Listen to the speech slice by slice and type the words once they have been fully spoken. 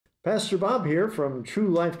Pastor Bob here from True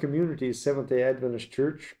Life Communities, Seventh-day Adventist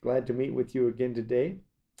Church. Glad to meet with you again today.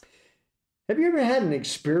 Have you ever had an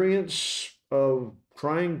experience of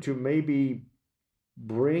trying to maybe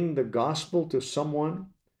bring the gospel to someone,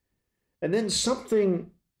 and then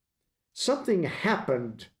something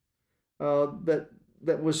happened that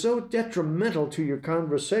was so detrimental to your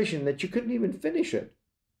conversation that you couldn't even finish it?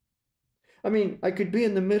 I mean, I could be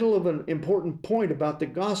in the middle of an important point about the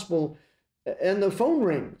gospel and the phone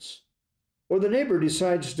rings, or the neighbor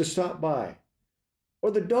decides to stop by, or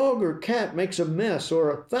the dog or cat makes a mess, or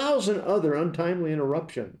 1,000 other untimely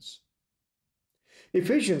interruptions.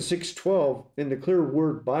 Ephesians 6:12 in the Clear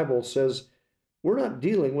Word Bible says, we're not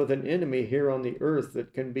dealing with an enemy here on the earth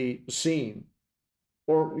that can be seen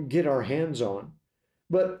or get our hands on,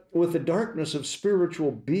 but with the darkness of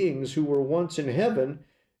spiritual beings who were once in heaven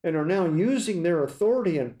and are now using their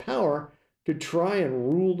authority and power to try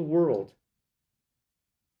and rule the world.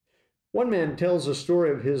 One man tells a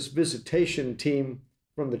story of his visitation team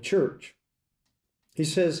from the church. He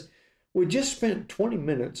says, we just spent 20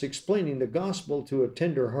 minutes explaining the gospel to a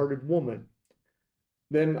tender-hearted woman.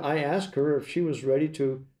 Then I asked her if she was ready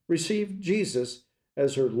to receive Jesus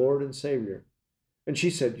as her Lord and Savior. And she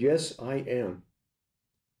said, yes, I am.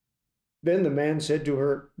 Then the man said to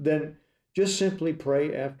her, then just simply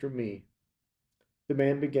pray after me. The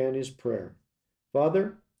man began his prayer.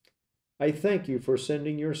 Father, I thank you for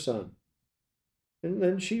sending your son. And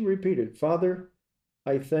then she repeated, Father,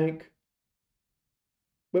 I thank.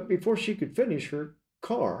 But before she could finish, her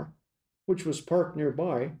car, which was parked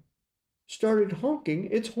nearby, started honking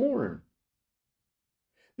its horn.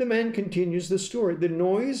 The man continues the story. The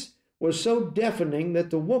noise was so deafening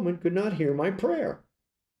that the woman could not hear my prayer.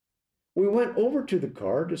 We went over to the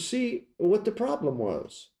car to see what the problem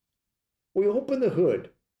was. We opened the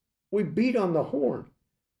hood. We beat on the horn.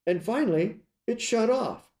 And finally, it shut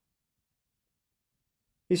off.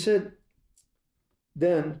 He said,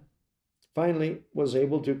 then finally was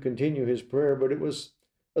able to continue his prayer, but it was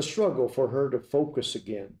a struggle for her to focus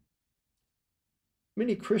again.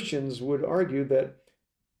 Many Christians would argue that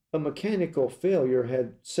a mechanical failure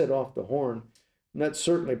had set off the horn, and that's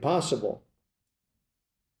certainly possible.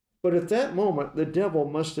 But at that moment, the devil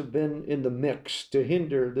must have been in the mix to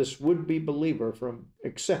hinder this would-be believer from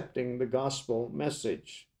accepting the gospel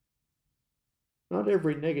message. Not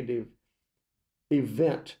every negative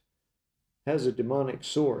event has a demonic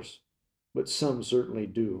source, but some certainly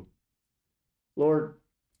do. Lord,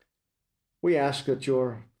 we ask that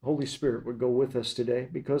your Holy Spirit would go with us today,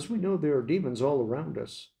 because we know there are demons all around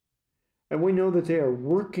us. And we know that they are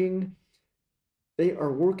working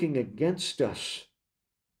against us,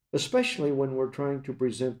 especially when we're trying to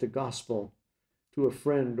present the gospel to a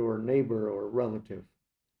friend or a neighbor or a relative.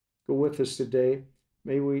 Go with us today.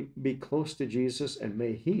 May we be close to Jesus, and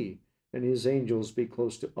may he and his angels be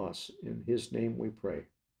close to us. In his name we pray.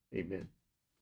 Amen.